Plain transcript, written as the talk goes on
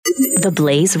The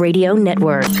Blaze Radio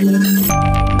Network.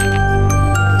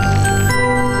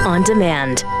 On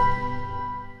demand.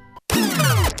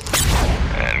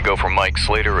 And go for Mike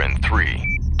Slater in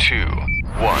 3, 2,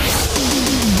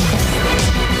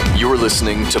 1. You're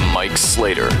listening to Mike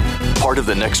Slater, part of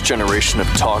the next generation of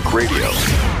talk radio,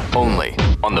 only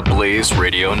on the Blaze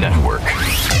Radio Network.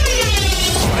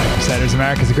 Slater's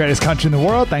America's the greatest country in the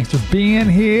world. Thanks for being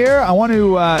here. I want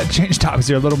to change topics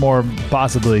here a little more,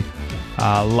 possibly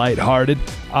lighthearted.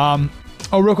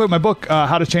 Real quick, my book,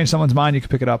 How to Change Someone's Mind, you can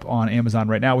pick it up on Amazon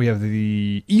right now. We have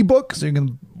the ebook, so you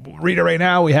can read it right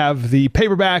now. We have the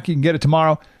paperback, you can get it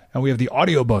tomorrow. And we have the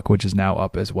audiobook, which is now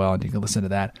up as well, and you can listen to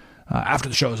that after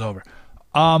the show is over.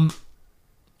 We're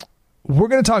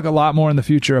going to talk a lot more in the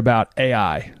future about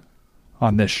AI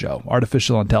on this show,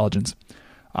 artificial intelligence.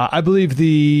 I believe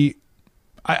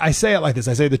I say it like this.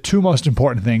 I say the two most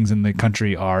important things in the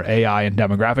country are AI and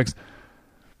demographics.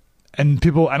 And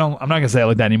people, I'm not going to say it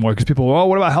like that anymore because people,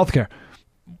 what about healthcare?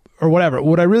 Or whatever.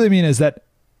 What I really mean is that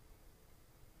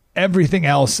everything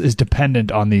else is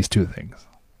dependent on these two things.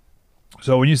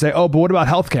 So when you say, but what about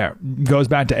healthcare? It goes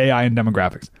back to AI and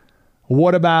demographics.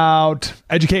 What about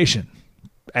education?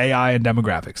 AI and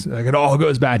demographics. Like it all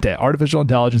goes back to artificial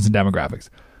intelligence and demographics.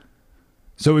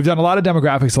 So we've done a lot of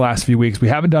demographics the last few weeks. We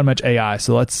haven't done much AI.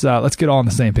 So let's get all on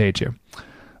the same page here.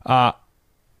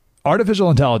 Artificial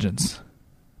intelligence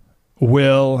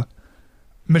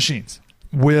machines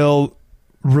will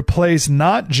replace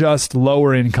not just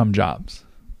lower income jobs,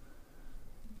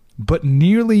 but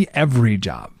nearly every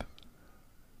job.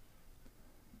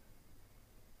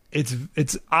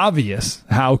 It's obvious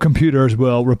how computers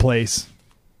will replace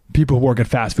people who work at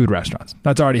fast food restaurants.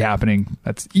 That's already happening.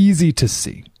 That's easy to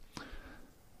see.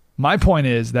 My point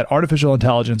is that artificial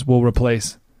intelligence will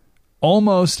replace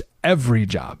almost every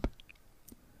job.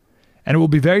 And it will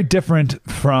be very different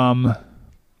from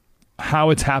how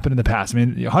it's happened in the past. I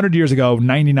mean, 100 years ago,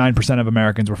 99% of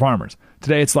Americans were farmers.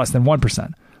 Today, it's less than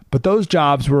 1%. But those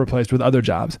jobs were replaced with other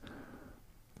jobs.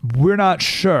 We're not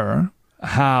sure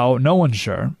no one's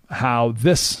sure how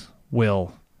this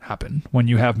will happen when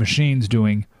you have machines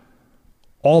doing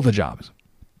all the jobs.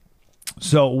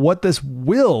 So what this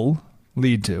will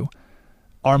lead to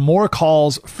are more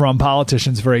calls from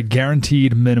politicians for a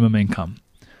guaranteed minimum income.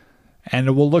 And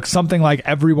it will look something like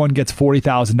everyone gets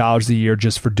 $40,000 a year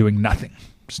just for doing nothing.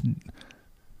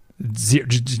 You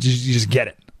just get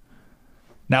it.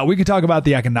 Now, we could talk about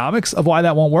the economics of why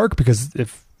that won't work, because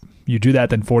if you do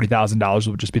that, then $40,000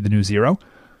 will just be the new zero.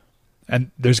 And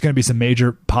there's going to be some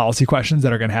major policy questions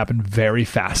that are going to happen very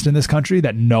fast in this country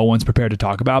that no one's prepared to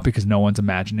talk about because no one's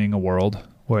imagining a world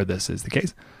where this is the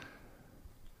case.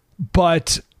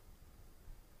 But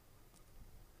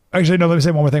actually, no, let me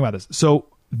say one more thing about this. So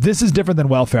this is different than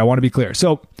welfare. I want to be clear.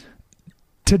 So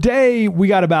today we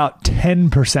got about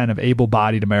 10% of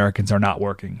able-bodied Americans are not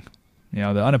working. You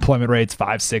know, the unemployment rate's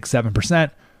 5, 6,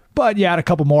 7%. But you add a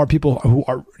couple more people who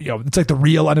are, it's like the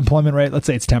real unemployment rate. Let's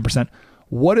say it's 10%.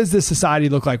 What does this society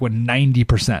look like when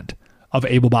 90% of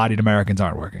able-bodied Americans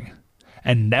aren't working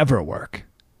and never work?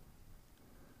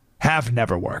 Have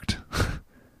never worked.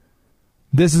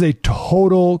 This is a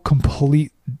total,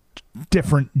 complete,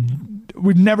 different.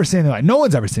 We've never seen anything like. No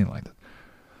one's ever seen it like this.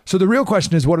 So the real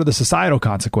question is, what are the societal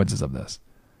consequences of this?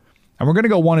 And we're going to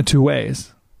go one of two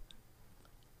ways.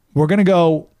 We're going to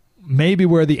go maybe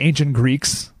where the ancient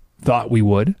Greeks thought we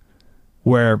would,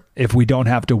 where if we don't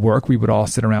have to work, we would all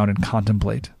sit around and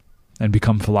contemplate and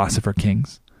become philosopher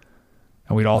kings.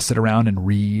 And we'd all sit around and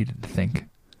read and think.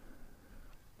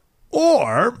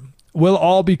 Or we'll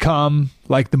all become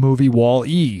like the movie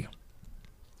Wall-E,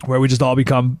 where we just all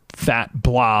become fat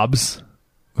blobs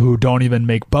who don't even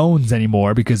make bones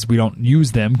anymore because we don't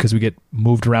use them because we get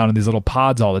moved around in these little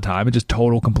pods all the time and just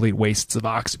total, complete wastes of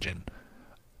oxygen.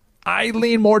 I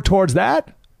lean more towards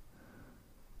that.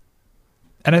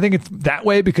 And I think it's that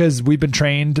way because we've been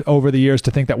trained over the years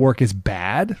to think that work is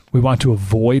bad. We want to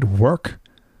avoid work.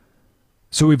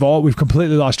 So we've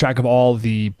completely lost track of all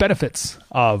the benefits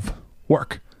of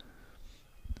work.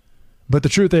 But the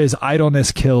truth is,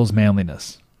 idleness kills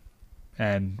manliness.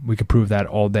 And we could prove that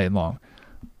all day long.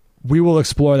 We will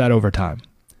explore that over time.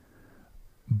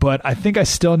 But I think I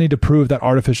still need to prove that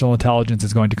artificial intelligence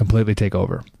is going to completely take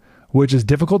over, which is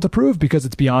difficult to prove because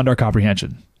it's beyond our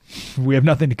comprehension. We have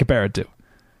nothing to compare it to.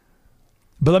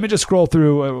 But let me just we'll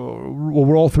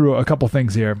roll through a couple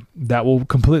things here that will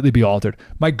completely be altered.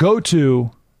 My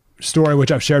go-to story,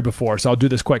 which I've shared before, so I'll do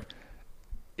this quick,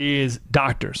 is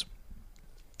doctors.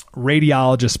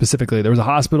 Radiologists specifically. There was a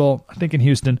hospital, I think in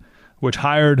Houston, which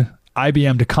hired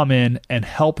IBM to come in and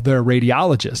help their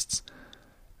radiologists.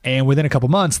 And within a couple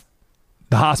months,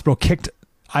 the hospital kicked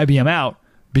IBM out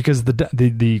because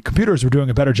the computers were doing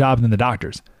a better job than the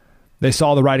doctors. They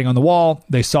saw the writing on the wall.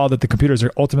 They saw that the computers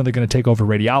are ultimately going to take over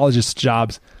radiologists'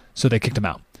 jobs, so they kicked them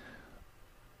out.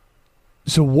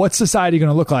 So what's society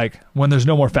going to look like when there's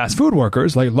no more fast food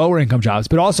workers, like lower income jobs,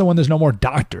 but also when there's no more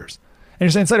doctors? And you're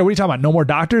saying, Slater, what are you talking about? No more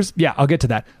doctors? Yeah, I'll get to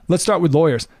that. Let's start with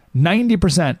lawyers.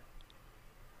 90%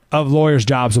 of lawyers'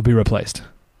 jobs will be replaced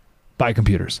by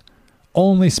computers.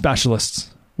 Only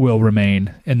specialists will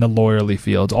remain in the lawyerly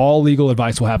fields. All legal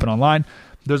advice will happen online.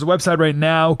 There's a website right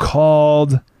now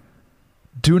called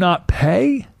Do Not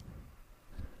Pay.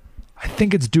 I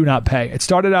think it's Do Not Pay. It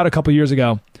started out a couple years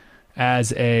ago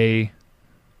as a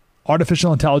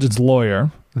artificial intelligence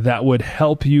lawyer that would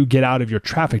help you get out of your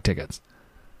traffic tickets.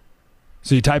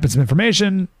 So you type in some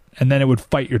information and then it would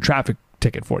fight your traffic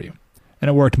ticket for you. And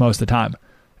it worked most of the time.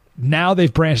 Now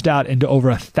they've branched out into over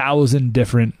 1,000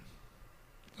 different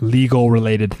legal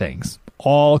related things,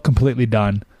 all completely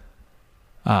done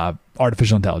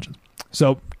artificial intelligence.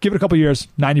 So give it a couple years,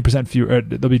 90% fewer,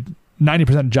 there'll be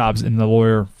 90% of jobs in the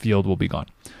lawyer field will be gone.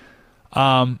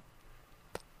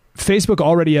 Facebook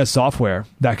already has software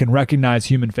that can recognize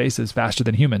human faces faster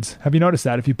than humans. Have you noticed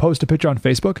that? If you post a picture on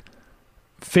Facebook,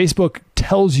 Facebook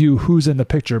tells you who's in the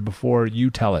picture before you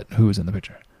tell it who's in the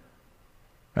picture.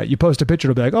 Right? You post a picture,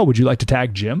 it'll be like, oh, would you like to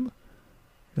tag Jim?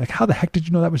 You're like, how the heck did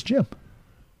you know that was Jim?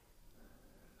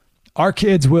 My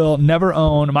kid will never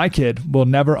own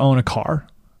a car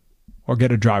or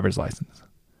get a driver's license.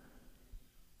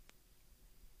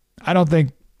 I don't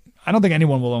think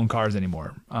anyone will own cars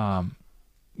anymore.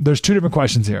 There's two different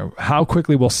questions here. How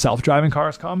quickly will self-driving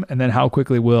cars come? And then how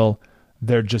quickly will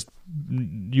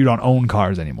you don't own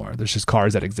cars anymore. There's just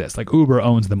cars that exist. Like Uber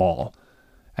owns them all.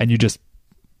 And you just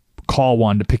call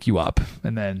one to pick you up.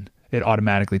 And then it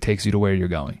automatically takes you to where you're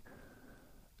going.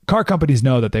 Car companies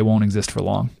know that they won't exist for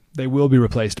long. They will be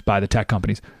replaced by the tech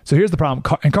companies. So here's the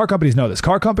problem. And car companies know this.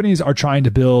 Car companies are trying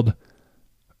to build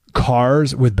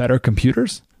cars with better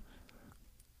computers.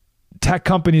 Tech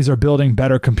companies are building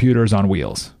better computers on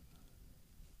wheels.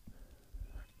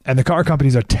 And the car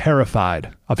companies are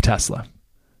terrified of Tesla.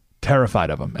 Terrified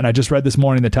of them. And I just read this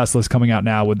morning that Tesla's coming out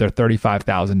now with their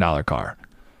 $35,000 car.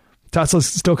 Tesla's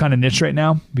still kind of niche right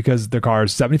now because their car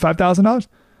is $75,000.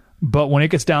 But when it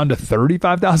gets down to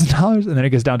 $35,000 and then it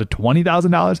gets down to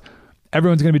 $20,000,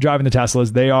 everyone's going to be driving the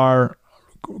Teslas. They are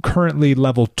currently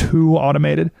level 2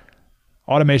 automated.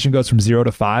 Automation goes from 0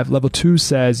 to 5. Level 2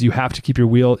 says you have to keep your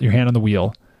hand on the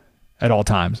wheel at all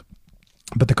times,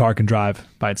 but the car can drive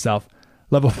by itself.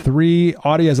 Level 3,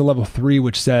 Audi has a level 3,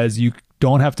 which says you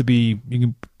don't have to be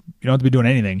doing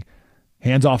anything.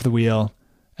 Hands off the wheel,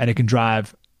 and it can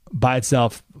drive by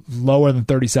itself lower than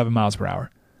 37 miles per hour.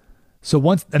 So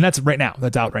and that's right now.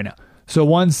 That's out right now. So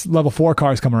once level 4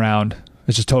 cars come around,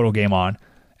 it's just total game on,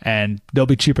 and they'll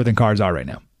be cheaper than cars are right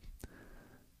now.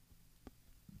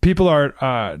 People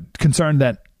are concerned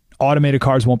that automated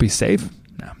cars won't be safe.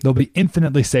 No, they'll be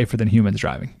infinitely safer than humans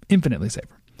driving. Infinitely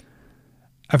safer.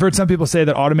 I've heard some people say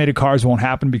that automated cars won't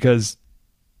happen because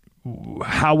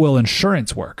how will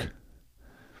insurance work?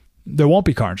 There won't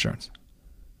be car insurance.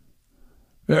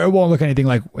 It won't look anything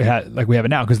like we have it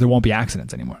now because there won't be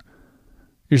accidents anymore.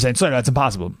 You're saying, sorry, that's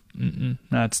impossible.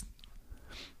 That's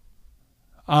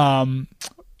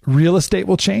real estate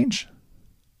will change.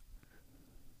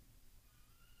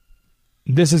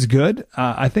 This is good,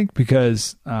 I think,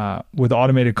 because with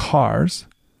automated cars,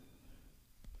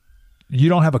 you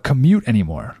don't have a commute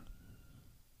anymore.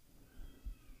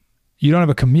 You don't have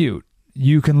a commute.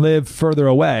 You can live further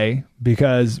away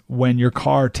because when your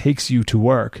car takes you to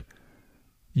work,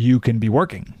 you can be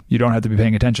working. You don't have to be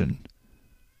paying attention.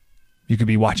 You could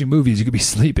be watching movies. You could be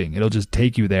sleeping. It'll just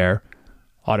take you there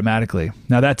automatically.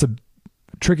 Now, that's a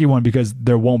tricky one because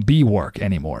there won't be work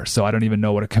anymore. So I don't even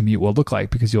know what a commute will look like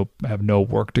because you'll have no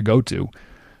work to go to.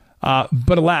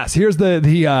 But alas, here's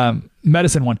the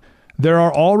medicine one. There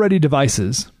are already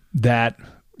devices that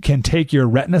can take your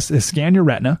retina, scan your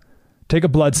retina, take a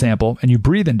blood sample, and you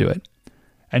breathe into it.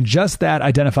 And just that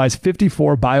identifies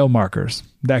 54 biomarkers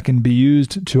that can be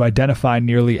used to identify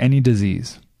nearly any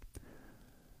disease.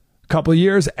 A couple of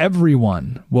years,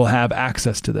 everyone will have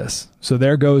access to this. So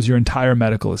there goes your entire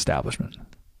medical establishment.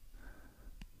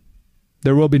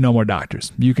 There will be no more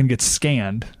doctors. You can get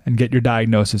scanned and get your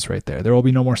diagnosis right there. There will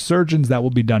be no more surgeons. That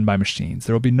will be done by machines.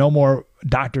 There will be no more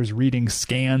doctors reading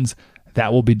scans.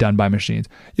 That will be done by machines.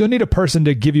 You'll need a person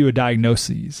to give you a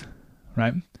diagnosis,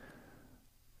 right?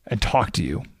 And talk to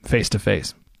you face to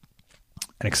face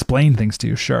and explain things to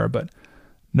you, sure, but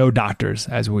no doctors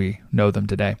as we know them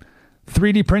today.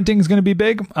 3D printing is going to be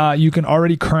big. You can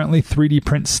already currently 3D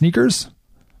print sneakers.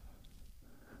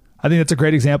 I think that's a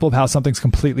great example of how something's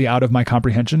completely out of my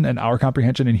comprehension and our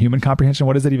comprehension and human comprehension.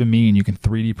 What does that even mean? You can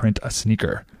 3D print a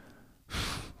sneaker.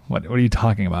 What are you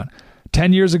talking about?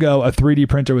 10 years ago, a 3D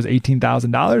printer was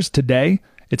 $18,000. Today,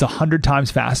 it's 100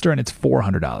 times faster and it's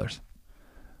 $400.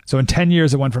 So in 10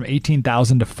 years, it went from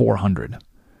 18,000 to 400.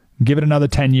 Give it another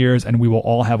 10 years and we will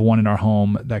all have one in our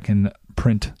home that can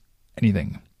print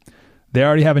anything. They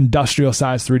already have industrial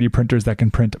sized 3D printers that can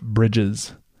print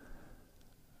bridges.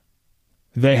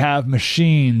 They have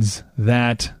machines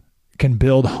that can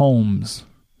build homes.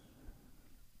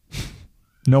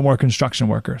 No more construction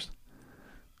workers.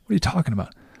 What are you talking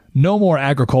about? No more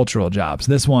agricultural jobs.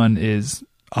 This one is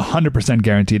 100%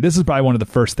 guaranteed. This is probably one of the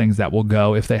first things that will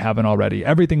go if they haven't already.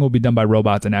 Everything will be done by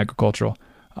robots in agriculture.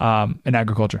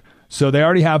 So they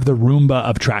already have the Roomba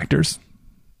of tractors.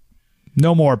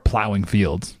 No more plowing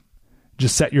fields.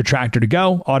 Just set your tractor to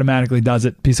go, automatically does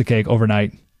it, piece of cake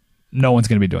overnight. No one's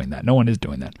going to be doing that. No one is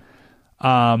doing that.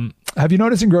 Have you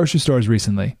noticed in grocery stores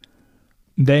recently,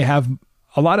 they have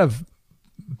a lot of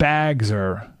bags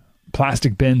or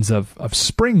plastic bins of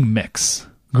spring mix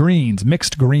greens,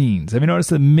 mixed greens. Have you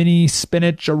noticed the mini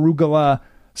spinach, arugula,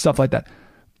 stuff like that?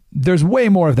 There's way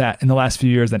more of that in the last few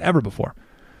years than ever before.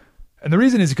 And the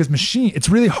reason is because it's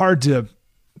really hard to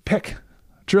pick.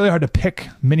 It's really hard to pick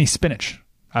mini spinach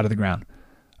out of the ground,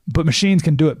 but machines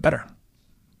can do it better.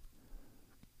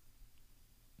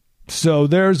 So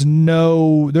there's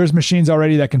machines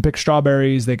already that can pick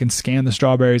strawberries. They can scan the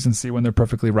strawberries and see when they're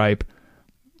perfectly ripe.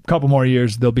 A couple more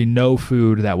years, there'll be no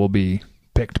food that will be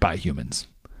picked by humans.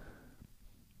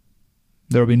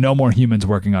 There will be no more humans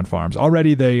working on farms.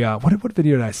 Already they, what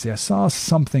video did I see? I saw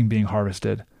something being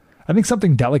harvested. I think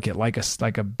something delicate like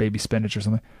a baby spinach or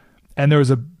something. And there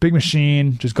was a big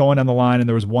machine just going down the line and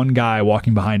there was one guy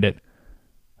walking behind it.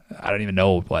 I don't even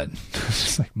know what,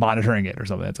 just like monitoring it or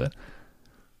something. That's it.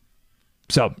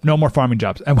 So no more farming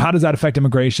jobs. And how does that affect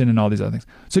immigration and all these other things?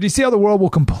 So do you see how the world will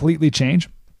completely change?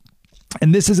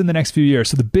 And this is in the next few years.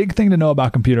 So the big thing to know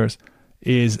about computers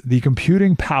is the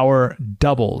computing power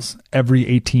doubles every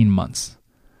 18 months.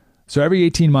 So every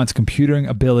 18 months, computing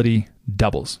ability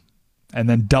doubles and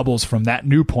then doubles from that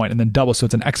new point and then doubles. So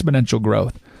it's an exponential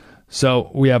growth. So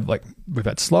we've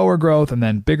had slower growth and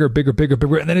then bigger,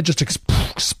 and then it just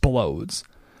explodes.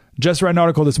 Just read an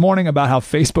article this morning about how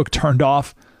Facebook turned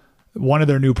off one of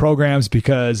their new programs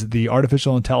because the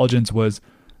artificial intelligence was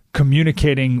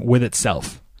communicating with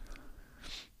itself,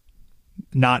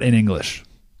 not in English,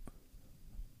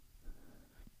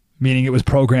 meaning it was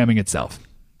programming itself.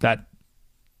 That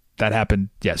happened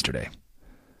yesterday.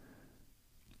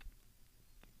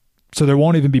 So there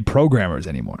won't even be programmers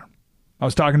anymore. I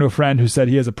was talking to a friend who said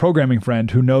he has a programming friend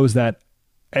who knows that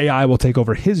AI will take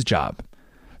over his job.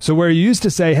 So where you used to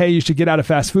say, hey, you should get out of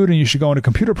fast food and you should go into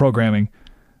computer programming.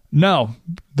 No,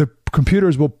 the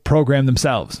computers will program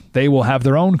themselves. They will have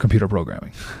their own computer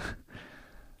programming.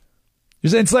 You're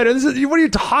saying, Slater, what are you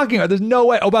talking about? There's no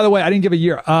way. Oh, by the way, I didn't give a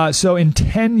year. So in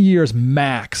 10 years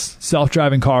max,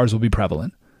 self-driving cars will be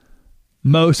prevalent.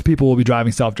 Most people will be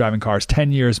driving self-driving cars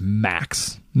 10 years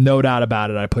max. No doubt about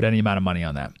it. I put any amount of money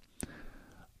on that.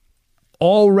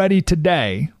 Already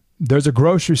today, there's a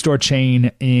grocery store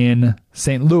chain in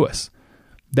St. Louis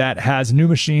that has new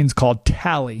machines called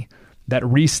Tally that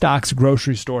restocks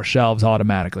grocery store shelves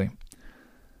automatically.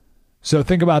 So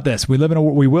think about this. We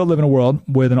will live in a world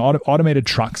with automated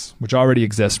trucks, which already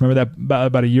exists. Remember that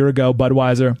about a year ago,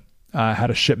 Budweiser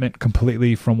had a shipment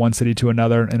completely from one city to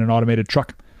another in an automated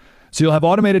truck. So you'll have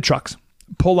automated trucks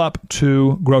pull up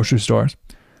to grocery stores.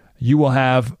 You will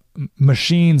have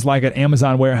machines like at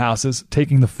Amazon warehouses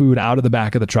taking the food out of the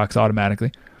back of the trucks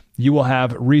automatically. You will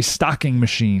have restocking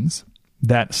machines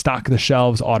that stock the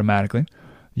shelves automatically.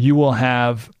 You will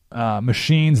have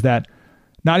machines that,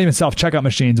 not even self-checkout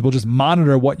machines, will just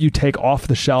monitor what you take off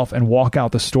the shelf and walk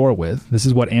out the store with. This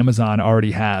is what Amazon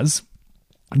already has.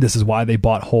 This is why they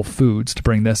bought Whole Foods, to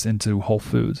bring this into Whole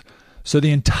Foods. So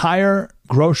the entire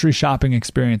grocery shopping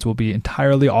experience will be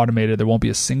entirely automated. There won't be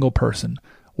a single person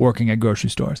working at grocery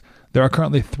stores. There are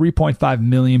currently 3.5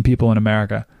 million people in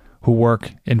America who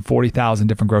work in 40,000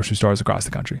 different grocery stores across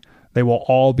the country. They will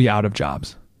all be out of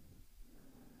jobs.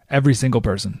 Every single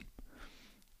person.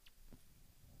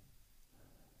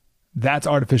 That's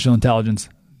artificial intelligence.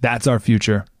 That's our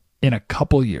future in a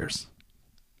couple years.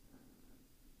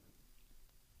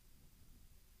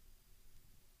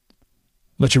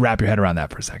 Let you wrap your head around that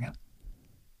for a second.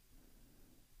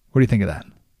 What do you think of that?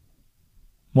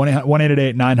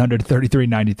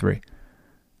 1-888-900-3393.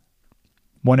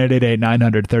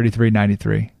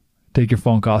 1-888-900-3393. Take your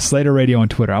phone call. Slater Radio on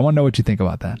Twitter. I want to know what you think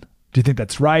about that. Do you think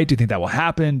that's right? Do you think that will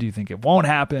happen? Do you think it won't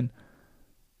happen?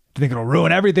 Do you think it'll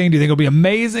ruin everything? Do you think it'll be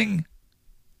amazing?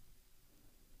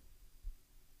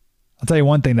 I'll tell you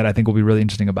one thing that I think will be really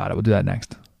interesting about it. We'll do that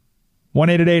next.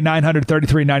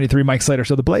 1-888-900-3393. Mike Slater.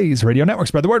 So the Blaze Radio Network.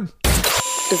 Spread the word.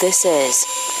 This is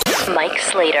Mike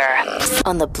Slater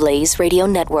on the Blaze Radio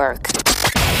Network.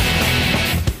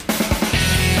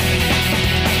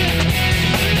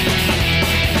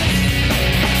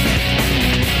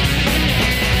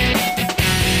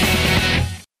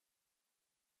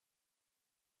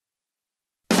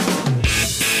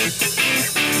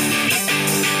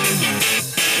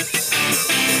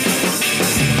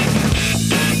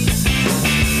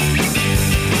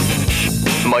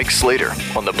 Mike Slater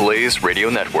on the Blaze Radio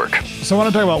Network. So I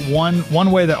want to talk about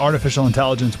one way that artificial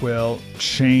intelligence will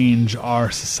change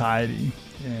our society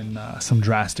in some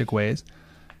drastic ways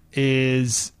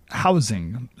is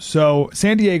housing. So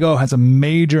San Diego has a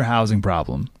major housing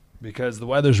problem because the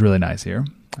weather's really nice here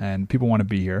and people want to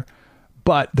be here.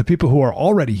 But the people who are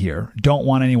already here don't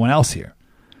want anyone else here,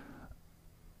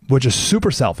 which is super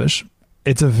selfish.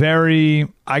 It's a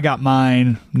very, I got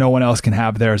mine, no one else can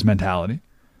have theirs mentality.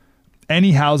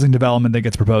 Any housing development that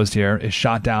gets proposed here is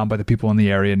shot down by the people in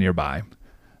the area nearby,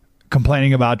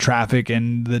 complaining about traffic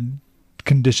and the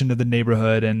condition of the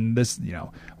neighborhood. And this,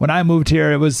 when I moved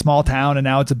here, it was a small town and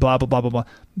now it's a blah, blah, blah, blah, blah.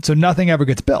 So nothing ever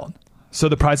gets built. So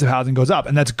the price of housing goes up,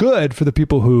 and that's good for the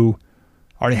people who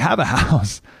already have a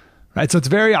house, right? So it's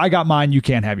very, I got mine, you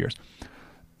can't have yours.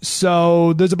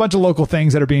 So there's a bunch of local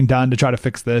things that are being done to try to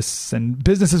fix this, and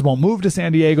businesses won't move to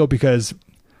San Diego because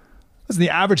the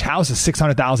average house is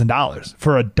 $600,000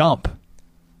 for a dump,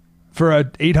 for a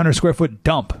 800 square foot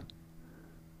dump.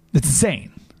 It's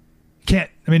insane.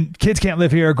 Kids can't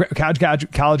live here. College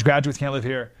graduates can't live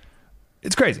here.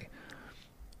 It's crazy.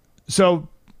 So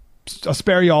I'll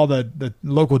spare you all the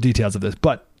local details of this,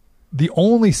 but the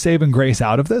only saving grace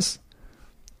out of this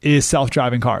is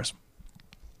self-driving cars.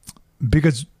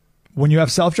 Because when you have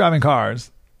self-driving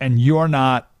cars and you're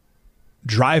not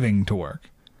driving to work,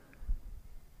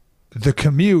 the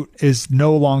commute is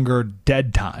no longer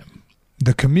dead time.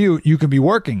 The commute, you can be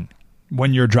working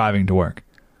when you're driving to work.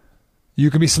 You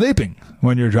can be sleeping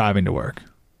when you're driving to work.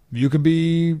 You can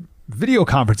be video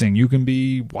conferencing. You can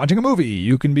be watching a movie.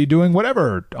 You can be doing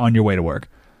whatever on your way to work.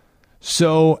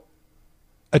 So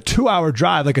a 2-hour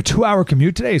drive, like a 2-hour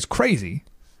commute today is crazy.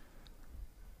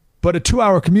 But a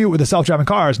 2-hour commute with a self-driving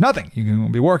car is nothing. You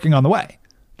can be working on the way,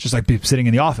 just like sitting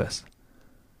in the office.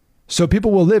 So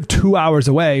people will live 2 hours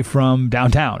away from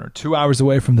downtown or 2 hours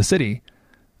away from the city,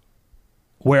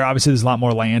 where obviously there's a lot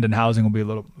more land and housing will be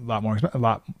a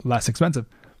lot less expensive.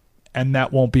 And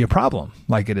that won't be a problem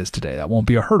like it is today. That won't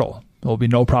be a hurdle. There will be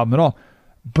no problem at all.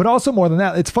 But also more than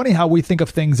that, it's funny how we think of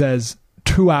things as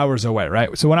 2 hours away,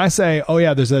 right? So when I say, oh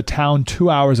yeah, there's a town 2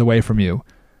 hours away from you,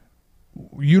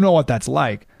 you know what that's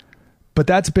like. But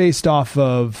that's based off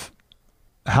of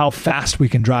how fast we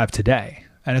can drive today.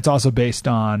 And it's also based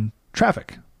on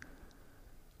traffic.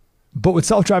 But with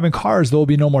self-driving cars, there will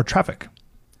be no more traffic.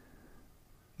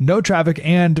 No traffic,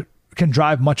 and can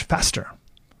drive much faster,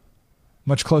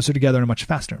 much closer together and much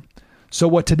faster. So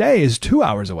what today is 2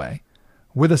 hours away,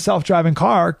 with a self-driving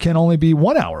car can only be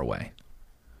 1 hour away.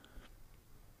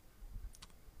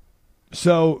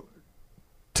 So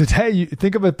today, you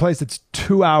think of a place that's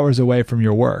 2 hours away from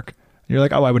your work. You're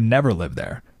like, oh, I would never live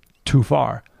there. Too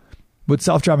far. With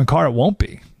self-driving car, it won't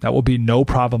be. That will be no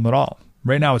problem at all.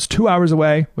 Right now, it's 2 hours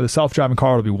away. With a self-driving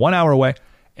car, it'll be 1 hour away.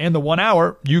 And the 1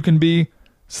 hour, you can be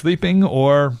sleeping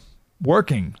or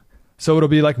working. So it'll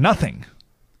be like nothing.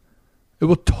 It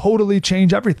will totally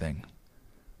change everything.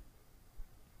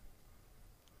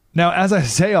 Now, as I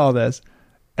say all this,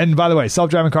 and by the way,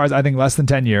 self-driving cars, I think less than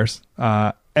 10 years.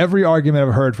 Every argument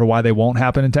I've heard for why they won't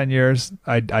happen in 10 years,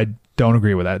 I don't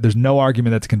agree with that. There's no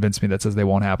argument that's convinced me that says they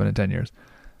won't happen in 10 years.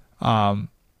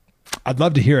 I'd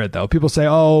love to hear it though. People say,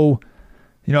 oh,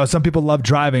 some people love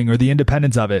driving or the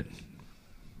independence of it.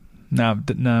 No,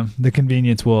 the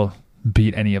convenience will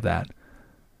beat any of that.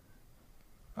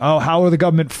 Oh, how will the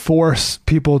government force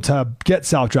people to get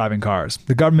self-driving cars?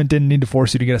 The government didn't need to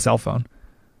force you to get a cell phone.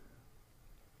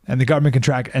 And the government can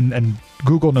track, and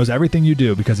Google knows everything you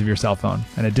do because of your cell phone.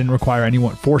 And it didn't require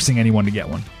forcing anyone to get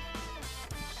one.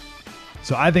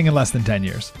 So I think in less than 10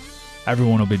 years,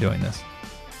 everyone will be doing this.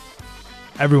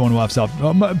 Everyone will have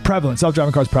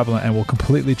self-driving cars prevalent, and will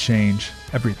completely change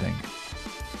everything.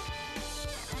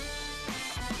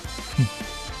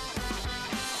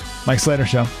 Mike Slater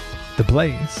Show, The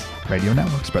Blaze Radio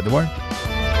Network. Spread the word.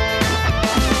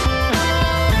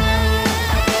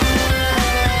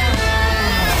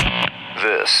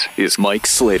 This is Mike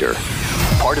Slater,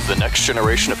 part of the next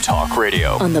generation of talk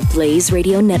radio. On the Blaze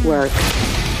Radio Network.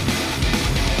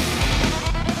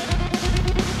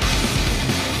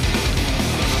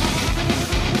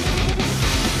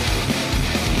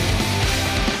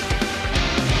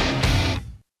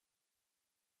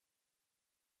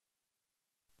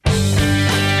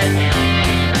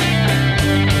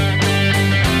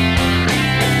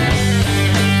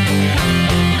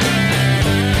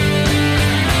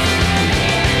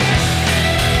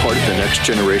 next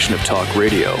generation of talk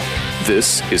radio.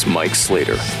 This is Mike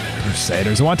Slater.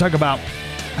 Crusaders. I want to talk about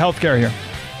healthcare here.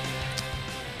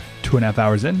 2.5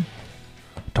 hours in.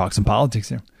 Talk some politics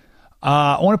here.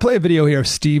 I want to play a video here of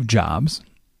Steve Jobs.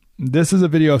 This is a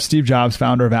video of Steve Jobs,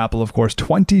 founder of Apple, of course,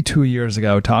 22 years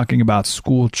ago, talking about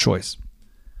school choice.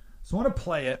 So I want to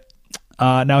play it.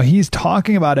 Now, he's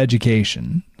talking about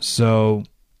education, so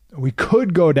we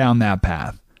could go down that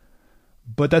path,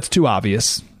 but that's too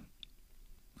obvious.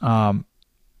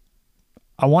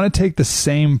 I want to take the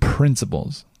same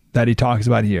principles that he talks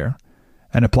about here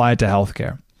and apply it to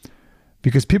healthcare,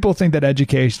 because people think that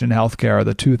education and healthcare are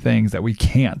the two things that we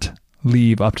can't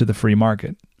leave up to the free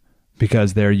market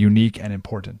because they're unique and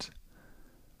important.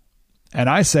 And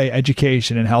I say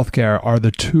education and healthcare are the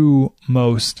two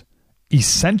most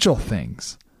essential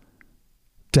things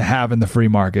to have in the free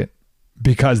market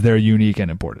because they're unique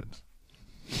and important.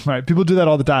 Right? People do that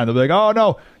all the time. They'll be like, oh,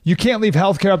 no, you can't leave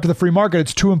healthcare up to the free market.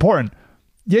 It's too important.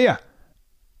 Yeah.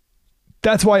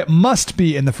 That's why it must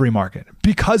be in the free market,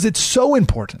 because it's so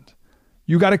important.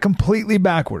 You got it completely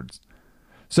backwards.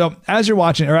 So as you're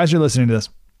watching or as you're listening to this,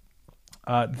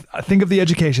 think of the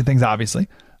education things, obviously,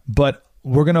 but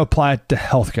we're going to apply it to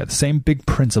healthcare, the same big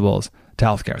principles to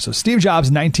healthcare. So Steve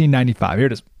Jobs, 1995. Here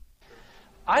it is.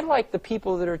 I'd like the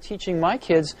people that are teaching my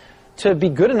kids to be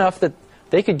good enough that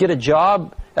they could get a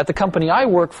job at the company I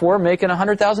work for making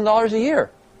 $100,000 a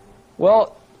year.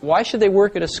 Well, why should they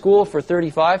work at a school for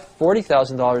 $35,000,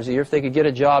 $40,000 a year if they could get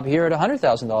a job here at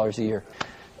 $100,000 a year?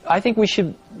 I think we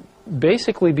should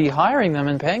basically be hiring them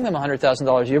and paying them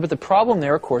 $100,000 a year, but the problem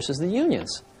there, of course, is the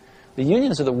unions. The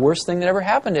unions are the worst thing that ever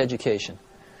happened to education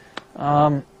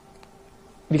because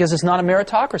it's not a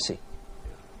meritocracy.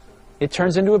 It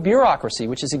turns into a bureaucracy,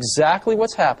 which is exactly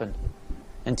what's happened.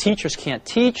 And teachers can't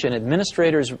teach, and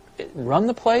administrators run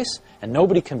the place, and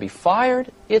nobody can be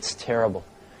fired. It's terrible.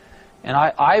 And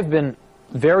I've been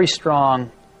very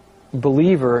strong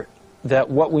believer that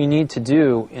what we need to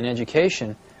do in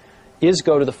education is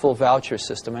go to the full voucher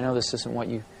system. I know this isn't what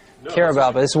you care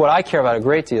about, but this is what I care about a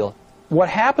great deal. What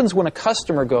happens when a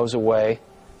customer goes away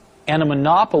and a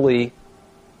monopoly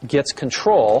gets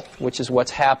control, which is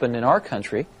what's happened in our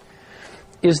country,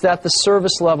 is that the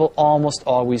service level almost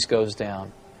always goes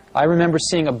down. I remember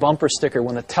seeing a bumper sticker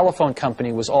when the telephone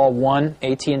company was all one,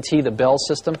 AT&T, the Bell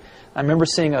system. I remember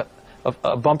seeing a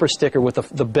bumper sticker with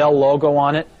the Bell logo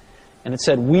on it, and it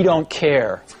said, "We don't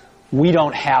care. We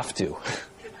don't have to."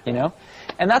 You know?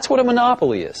 And that's what a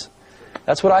monopoly is.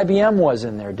 That's what IBM was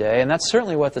in their day, and that's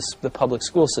certainly what the public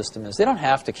school system is. They don't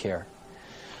have to care.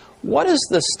 What does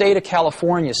the state of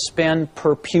California spend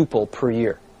per pupil per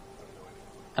year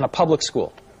in a public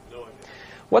school?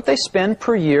 What they spend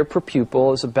per year per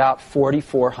pupil is about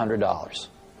 $4,400.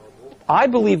 I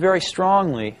believe very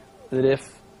strongly that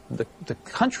if the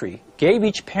country gave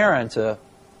each parent a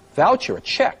voucher, a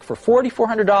check for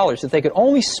 $4,400 that they could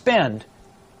only spend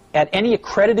at any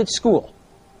accredited school,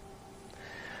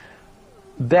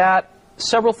 that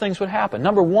several things would happen.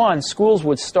 Number one, schools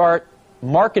would start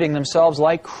marketing themselves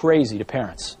like crazy to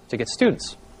parents to get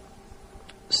students.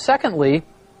 Secondly,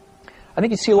 I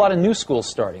think you see a lot of new schools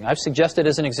starting. I've suggested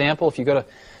as an example, if you go to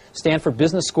Stanford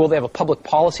Business School, they have a public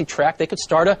policy track. They could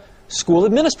start a school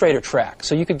administrator track.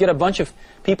 So you could get a bunch of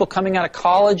people coming out of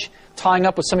college, tying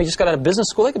up with somebody who just got out of business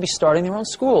school. They could be starting their own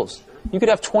schools. You could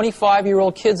have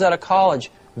 25-year-old kids out of college,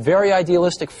 very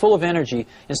idealistic, full of energy.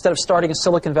 Instead of starting a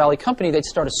Silicon Valley company, they'd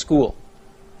start a school.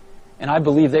 And I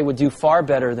believe they would do far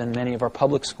better than many of our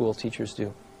public school teachers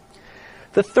do.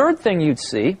 The third thing you'd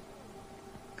see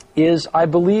is I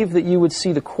believe that you would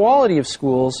see the quality of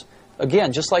schools,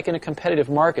 again, just like in a competitive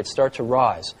market, start to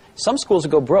rise. Some schools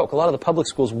would go broke. A lot of the public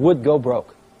schools would go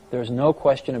broke. There's no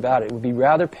question about it. It would be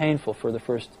rather painful for the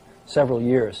first several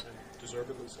years.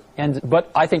 Deservedly so. But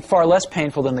I think far less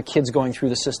painful than the kids going through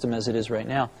the system as it is right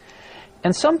now.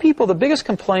 And some people, the biggest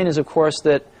complaint is, of course,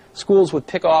 that schools would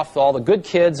pick off all the good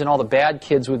kids and all the bad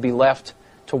kids would be left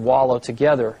to wallow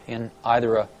together in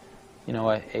either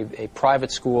a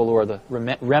private school or the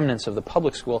remnants of the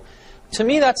public school. To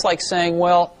me, that's like saying,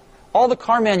 well, all the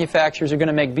car manufacturers are going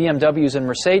to make BMWs and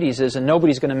Mercedeses and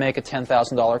nobody's going to make a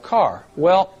 $10,000 car.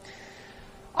 Well,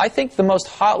 I think the most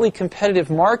hotly competitive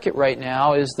market right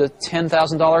now is the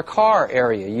 $10,000 car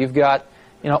area. You've got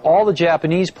all the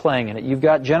Japanese playing in it. You've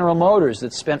got General Motors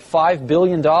that spent $5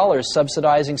 billion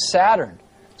subsidizing Saturn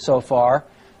so far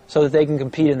so that they can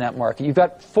compete in that market. You've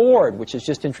got Ford, which has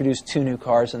just introduced 2 new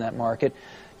cars in that market.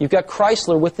 You've got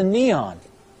Chrysler with the Neon.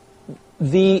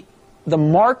 The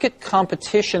market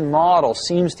competition model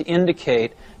seems to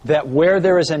indicate that where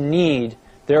there is a need,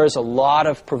 there is a lot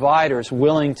of providers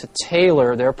willing to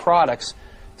tailor their products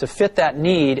to fit that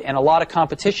need, and a lot of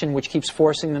competition, which keeps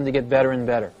forcing them to get better and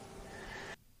better.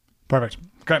 Perfect.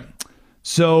 Okay.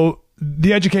 So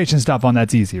the education stuff on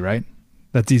that's easy, right?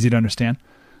 That's easy to understand.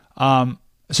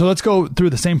 So let's go through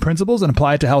the same principles and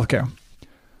apply it to healthcare.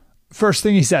 First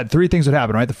thing he said, 3 things would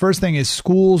happen, right? The first thing is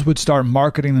schools would start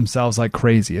marketing themselves like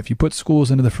crazy. If you put schools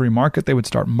into the free market, they would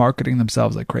start marketing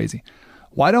themselves like crazy.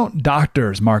 Why don't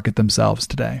doctors market themselves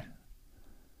today?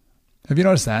 Have you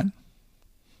noticed that?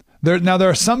 Now, there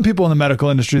are some people in the medical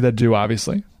industry that do,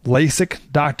 obviously. LASIK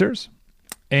doctors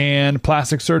and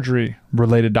plastic surgery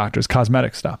related doctors,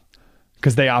 cosmetic stuff,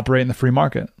 because they operate in the free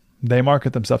market. They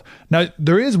market themselves. Now,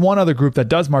 there is one other group that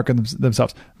does market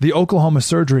themselves, the Oklahoma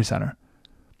Surgery Center.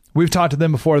 We've talked to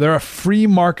them before. They're a free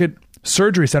market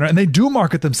surgery center, and they do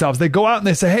market themselves. They go out and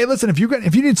they say, hey, listen, if you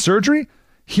need surgery,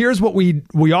 here's what we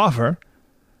offer.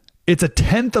 It's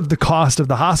 1/10 of the cost of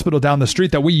the hospital down the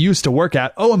street that we used to work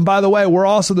at. Oh, and by the way, we're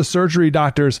also the surgery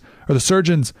doctors or the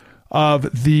surgeons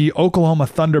of the Oklahoma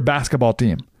Thunder basketball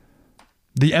team,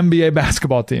 the NBA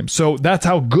basketball team. So that's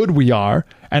how good we are,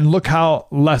 and look how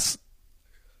less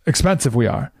expensive we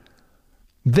are.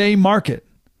 They market.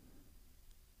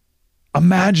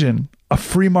 Imagine a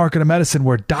free market of medicine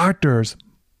where doctors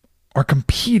are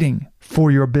competing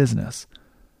for your business.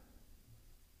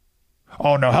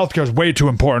 Oh, no, healthcare is way too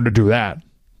important to do that.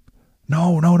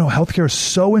 No. Healthcare is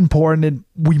so important, and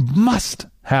we must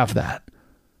have that.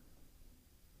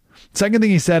 Second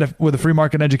thing he said, with a free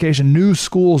market education, new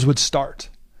schools would start.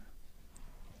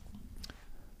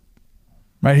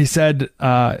 Right? He said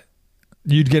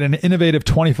you'd get an innovative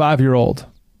 25-year-old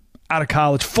out of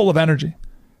college full of energy.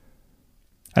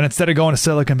 And instead of going to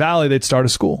Silicon Valley, they'd start a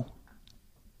school.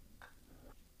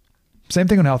 Same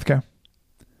thing in healthcare.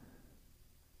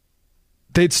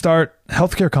 They'd start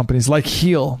healthcare companies like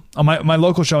Heal. On my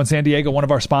local show in San Diego, one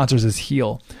of our sponsors is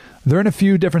Heal. They're in a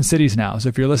few different cities now. So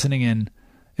if you're listening in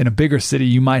a bigger city,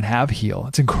 you might have Heal.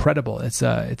 It's incredible. It's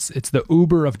the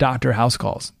Uber of doctor house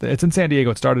calls. It's in San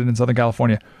Diego. It started in Southern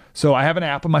California. So I have an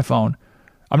app on my phone.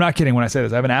 I'm not kidding when I say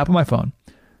this. I have an app on my phone.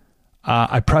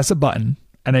 I press a button,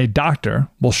 and a doctor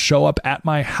will show up at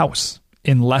my house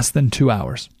in less than 2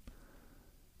 hours.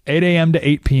 8 a.m. to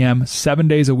 8 p.m., 7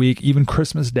 days a week, even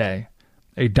Christmas Day.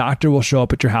 A doctor will show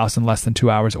up at your house in less than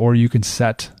 2 hours, or you can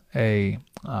set an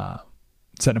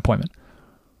appointment.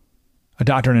 A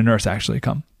doctor and a nurse actually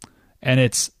come. And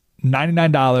it's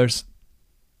 $99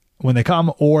 when they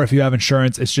come, or if you have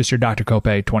insurance, it's just your doctor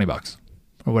copay, $20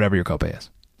 or whatever your copay is.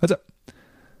 That's it.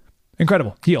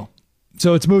 Incredible. Heal.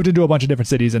 So it's moved into a bunch of different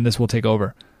cities, and this will take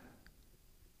over.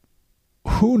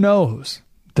 Who knows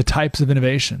the types of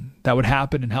innovation that would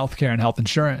happen in healthcare and health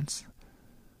insurance?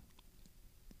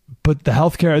 But the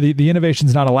healthcare, the innovation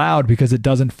is not allowed because it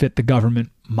doesn't fit the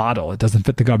government model. It doesn't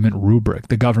fit the government rubric,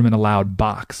 the government allowed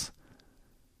box.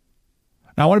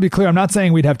 Now, I want to be clear. I'm not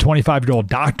saying we'd have 25-year-old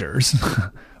doctors.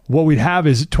 What we'd have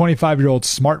is 25-year-old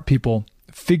smart people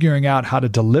figuring out how to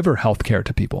deliver healthcare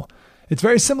to people. It's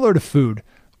very similar to food.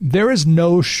 There is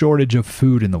no shortage of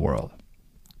food in the world.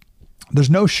 There's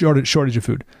no shortage of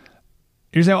food.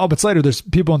 You're saying, oh, but Slater, there's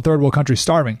people in third world countries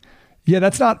starving. Yeah,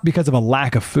 that's not because of a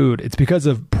lack of food. It's because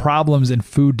of problems in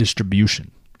food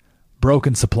distribution,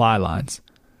 broken supply lines.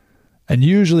 And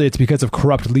usually it's because of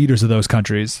corrupt leaders of those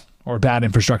countries or bad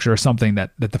infrastructure or something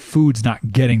that the food's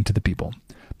not getting to the people.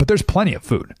 But there's plenty of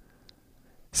food.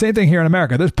 Same thing here in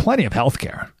America. There's plenty of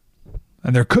healthcare.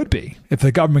 And there could be if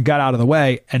the government got out of the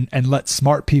way and let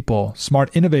smart people,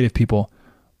 smart, innovative people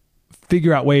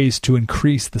figure out ways to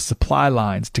increase the supply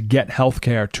lines to get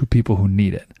healthcare to people who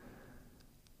need it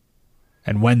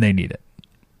and when they need it.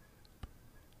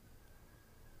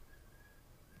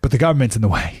 But the government's in the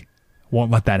way. Won't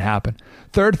let that happen.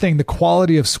 Third thing, the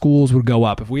quality of schools would go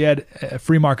up. If we had a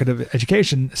free market of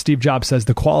education, Steve Jobs says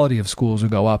the quality of schools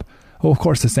would go up. Well, of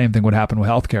course, the same thing would happen with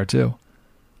healthcare too.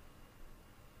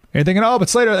 You're thinking, oh, but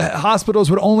Slater, hospitals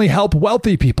would only help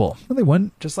wealthy people. Well, they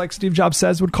wouldn't, just like Steve Jobs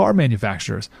says with car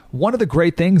manufacturers. One of the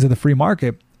great things of the free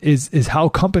market is how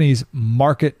companies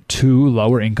market to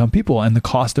lower income people, and the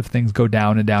cost of things go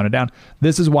down and down and down.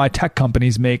 This is why tech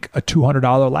companies make a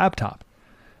 $200 laptop.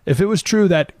 If it was true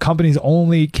that companies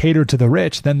only cater to the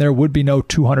rich, then there would be no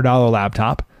 $200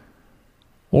 laptop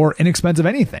or inexpensive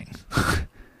anything.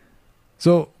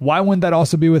 So why wouldn't that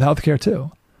also be with healthcare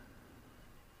too?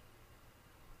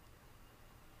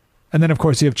 And then, of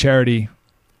course, you have charity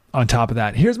on top of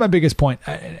that. Here's my biggest point.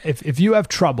 If you have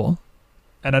trouble,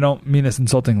 and I don't mean this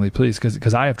insultingly, please,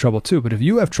 because I have trouble too, but if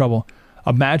you have trouble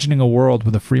imagining a world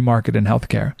with a free market in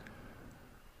healthcare,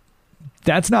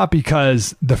 that's not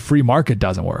because the free market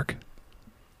doesn't work.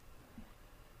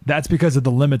 That's because of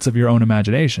the limits of your own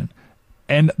imagination.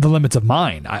 and the limits of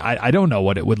mine. I don't know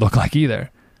what it would look like either.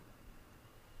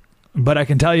 But I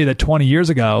can tell you that 20 years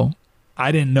ago,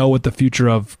 I didn't know what the future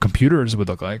of computers would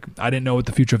look like. I didn't know what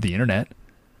the future of the internet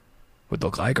would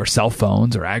look like, or cell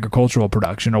phones, or agricultural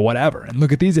production, or whatever. And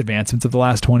look at these advancements of the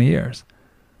last 20 years.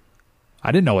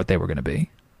 I didn't know what they were going to be.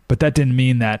 But that didn't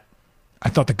mean that I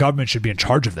thought the government should be in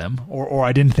charge of them, or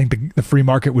I didn't think the free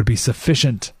market would be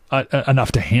sufficient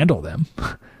enough to handle them.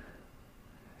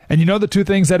 And you know the two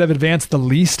things that have advanced the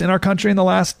least in our country in the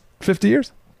last 50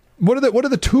 years? What are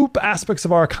the two aspects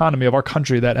of our economy, of our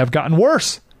country, that have gotten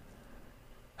worse?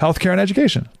 Healthcare and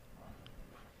education.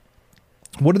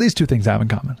 What do these two things have in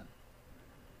common?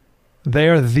 They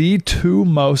are the two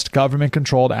most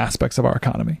government-controlled aspects of our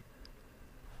economy.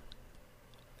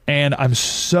 And I'm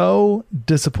so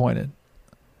disappointed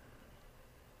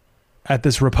at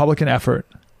this Republican effort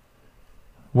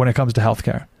when it comes to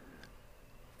healthcare.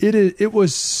 It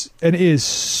was and is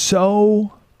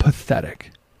so pathetic.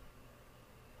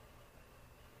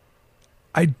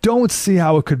 I don't see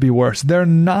how it could be worse. They're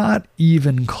not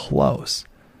even close.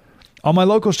 On my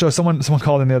local show, someone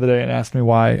called in the other day and asked me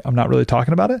why I'm not really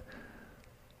talking about it.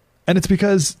 And it's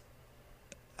because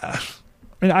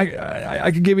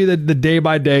I could give you the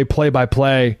day-by-day,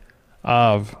 play-by-play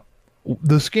of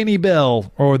the skinny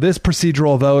bill or this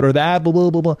procedural vote or that, blah,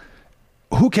 blah, blah, blah.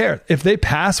 Who cares? If they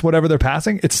pass whatever they're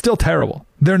passing, it's still terrible.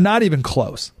 They're not even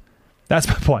close. That's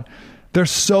my point. They're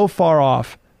so far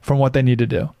off from what they need to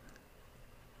do.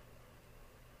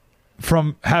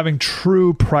 From having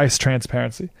true price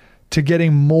transparency to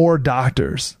getting more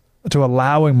doctors, to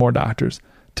allowing more doctors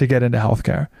to get into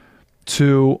healthcare,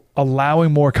 to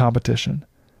allowing more competition,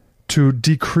 to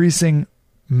decreasing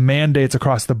mandates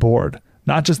across the board.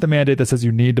 Not just the mandate that says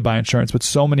you need to buy insurance, but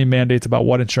so many mandates about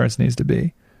what insurance needs to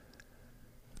be.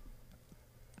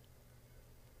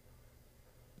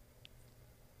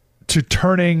 To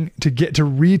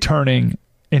returning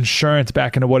insurance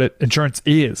back into what insurance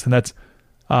is, and that's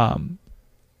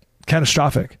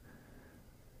catastrophic.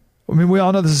 I mean, we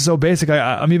all know this is so basic.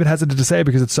 I'm even hesitant to say it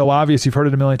because it's so obvious. You've heard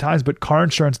it a million times, but car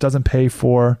insurance doesn't pay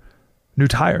for new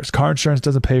tires. Car insurance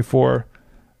doesn't pay for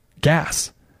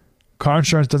gas. Car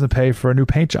insurance doesn't pay for a new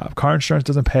paint job. Car insurance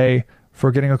doesn't pay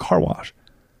for getting a car wash.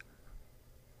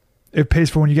 It pays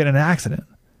for when you get in an accident.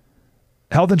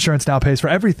 Health insurance now pays for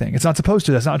everything. It's not supposed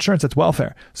to. That's not insurance. That's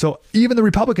welfare. So even the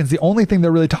Republicans, the only thing they're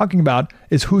really talking about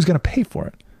is who's going to pay for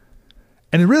it.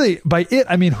 And really, by it,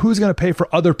 I mean who's going to pay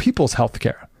for other people's health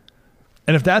care.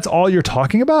 And if that's all you're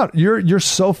talking about, you're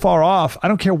so far off. I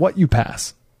don't care what you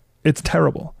pass. It's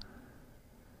terrible.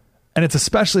 And it's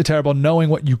especially terrible knowing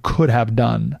what you could have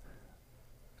done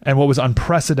and what was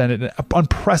unprecedented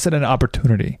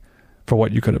opportunity for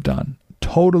what you could have done.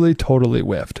 Totally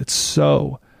whiffed. It's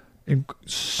so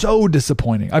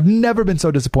disappointing. I've never been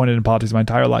so disappointed in politics in my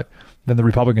entire life than the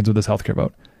Republicans with this healthcare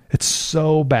vote. It's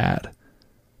so bad.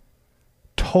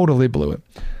 Totally blew it.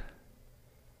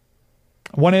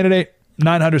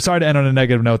 1-888-900. Sorry to end on a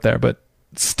negative note there, but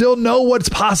still know what's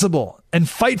possible and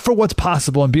fight for what's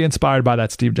possible and be inspired by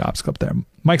that Steve Jobs clip there.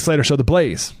 Mike Slater Show, The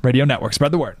Blaze Radio Network.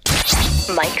 Spread the word.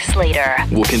 Mike Slater.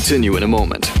 We'll continue in a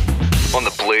moment on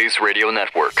the Blaze Radio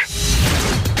Network.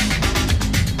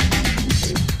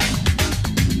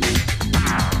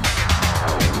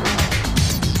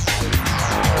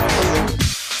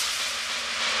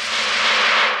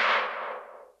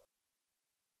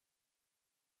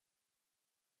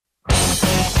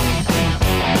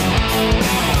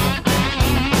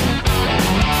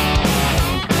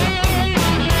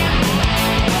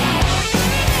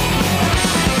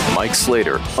 Mike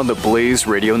Slater on the Blaze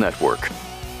Radio Network.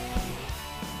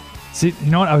 See,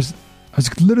 you know what? I was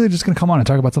literally just going to come on and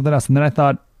talk about something else. And then I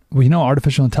thought, well, you know,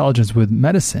 artificial intelligence with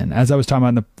medicine, as I was talking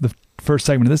about in the first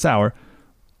segment of this hour,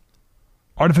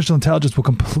 artificial intelligence will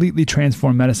completely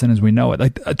transform medicine as we know it.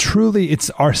 Like, truly, it's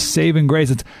our saving grace.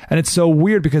 And it's so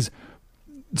weird because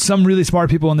some really smart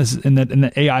people in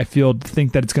the AI field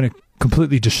think that it's going to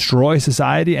completely destroy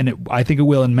society, and I think it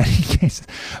will in many cases,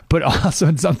 but also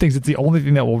in some things it's the only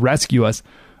thing that will rescue us,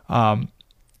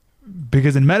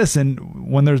 because in medicine,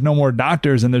 when there's no more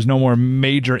doctors and there's no more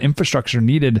major infrastructure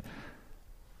needed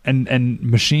and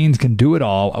machines can do it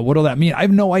all, what will that mean? I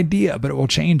have no idea, but it will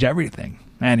change everything.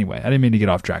 Anyway, I didn't mean to get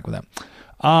off track with that.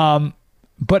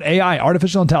 But AI,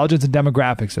 artificial intelligence, and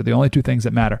demographics are the only two things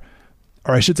that matter.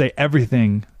 Or I should say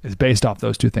everything is based off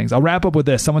those two things. I'll wrap up with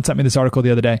this. Someone sent me this article the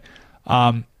other day.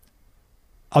 I'll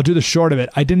do the short of it.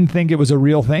 I didn't think it was a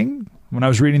real thing when I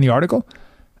was reading the article,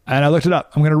 and I looked it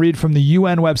up. I'm going to read from the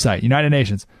UN website, United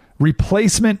Nations.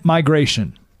 Replacement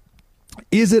migration.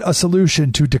 Is it a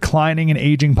solution to declining and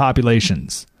aging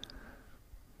populations?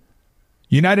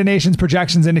 United Nations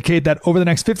projections indicate that over the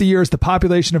next 50 years, the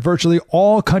population of virtually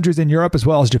all countries in Europe, as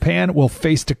well as Japan, will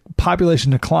face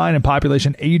population decline and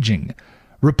population aging.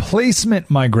 Replacement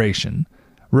migration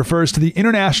refers to the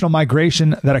international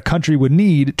migration that a country would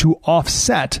need to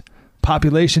offset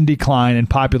population decline and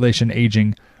population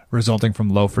aging resulting from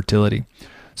low fertility.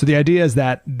 So the idea is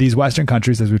that these Western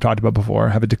countries, as we've talked about before,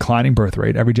 have a declining birth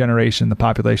rate. Every generation, the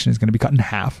population is going to be cut in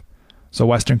half. So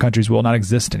Western countries will not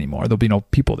exist anymore. There'll be no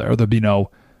people there. There'll be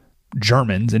no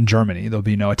Germans in Germany. There'll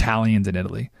be no Italians in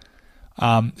Italy.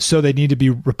 So they need to be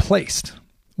replaced.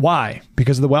 Why?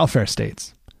 Because of the welfare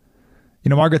states.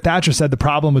 Margaret Thatcher said the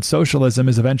problem with socialism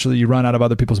is eventually you run out of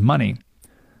other people's money.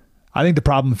 I think the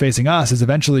problem facing us is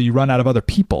eventually you run out of other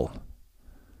people.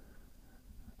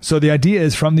 So the idea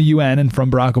is from the UN and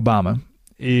from Barack Obama,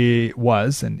 it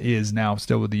was and is now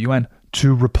still with the UN,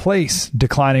 to replace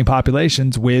declining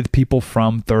populations with people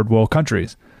from third world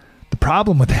countries. The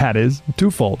problem with that is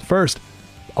twofold. First,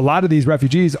 a lot of these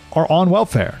refugees are on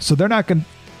welfare, so they're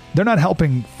not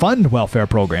helping fund welfare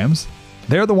programs.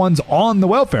 They're the ones on the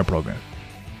welfare program.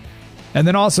 And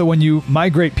then also when you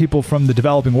migrate people from the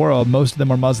developing world, most of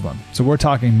them are Muslim. So we're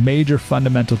talking major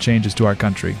fundamental changes to our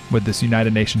country with this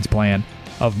United Nations plan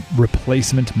of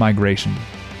replacement migration.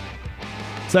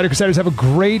 Slater Crusaders, have a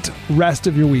great rest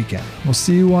of your weekend. We'll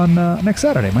see you on next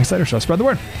Saturday. Mike Slater Show. Spread the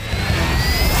word.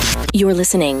 You're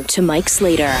listening to Mike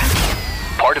Slater.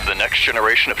 Part of the next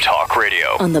generation of talk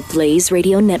radio. On the Blaze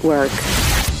Radio Network.